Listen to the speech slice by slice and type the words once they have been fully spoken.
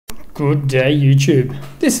Good day YouTube.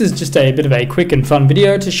 This is just a bit of a quick and fun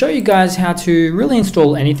video to show you guys how to really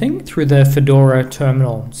install anything through the Fedora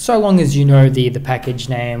terminal, so long as you know the package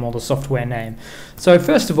name or the software name. So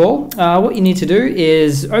first of all, what you need to do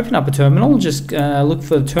is open up a terminal. Just look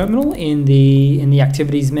for the terminal in the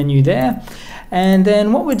activities menu there. And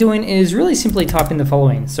then what we're doing is really simply type in the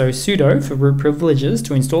following. So sudo for root privileges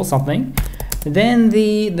to install something. Then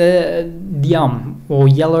the yum or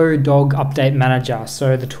yellow dog update manager,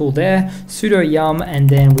 so the tool there, sudo yum, and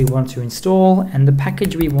then we want to install, and the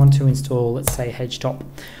package we want to install, let's say htop.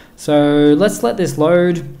 So let's let this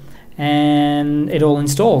load and it all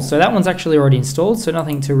installs. So that one's actually already installed, so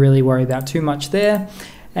nothing to really worry about too much there.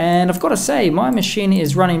 And I've got to say, my machine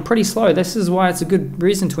is running pretty slow. This is why it's a good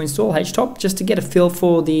reason to install htop, just to get a feel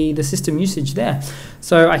for the system usage there.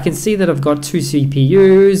 So I can see that I've got 2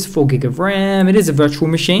 CPUs, 4 gig of RAM. It is a virtual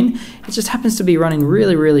machine. It just happens to be running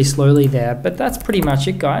really slowly there. But that's pretty much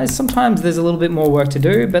it, guys. Sometimes there's a little bit more work to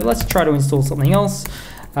do, but let's try to install something else.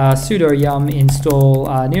 Sudo yum install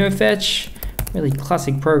neofetch. Really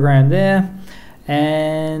classic program there.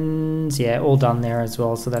 And yeah, all done there as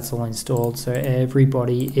well, so that's all installed, so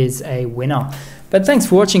everybody is a winner. But thanks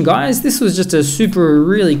for watching, guys. This was just a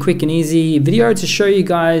really quick and easy video to show you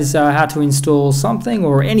guys how to install something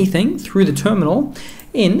or anything through the terminal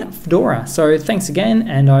in Fedora. So thanks again,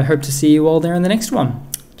 and I hope to see you all there in the next one.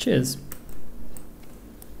 Cheers.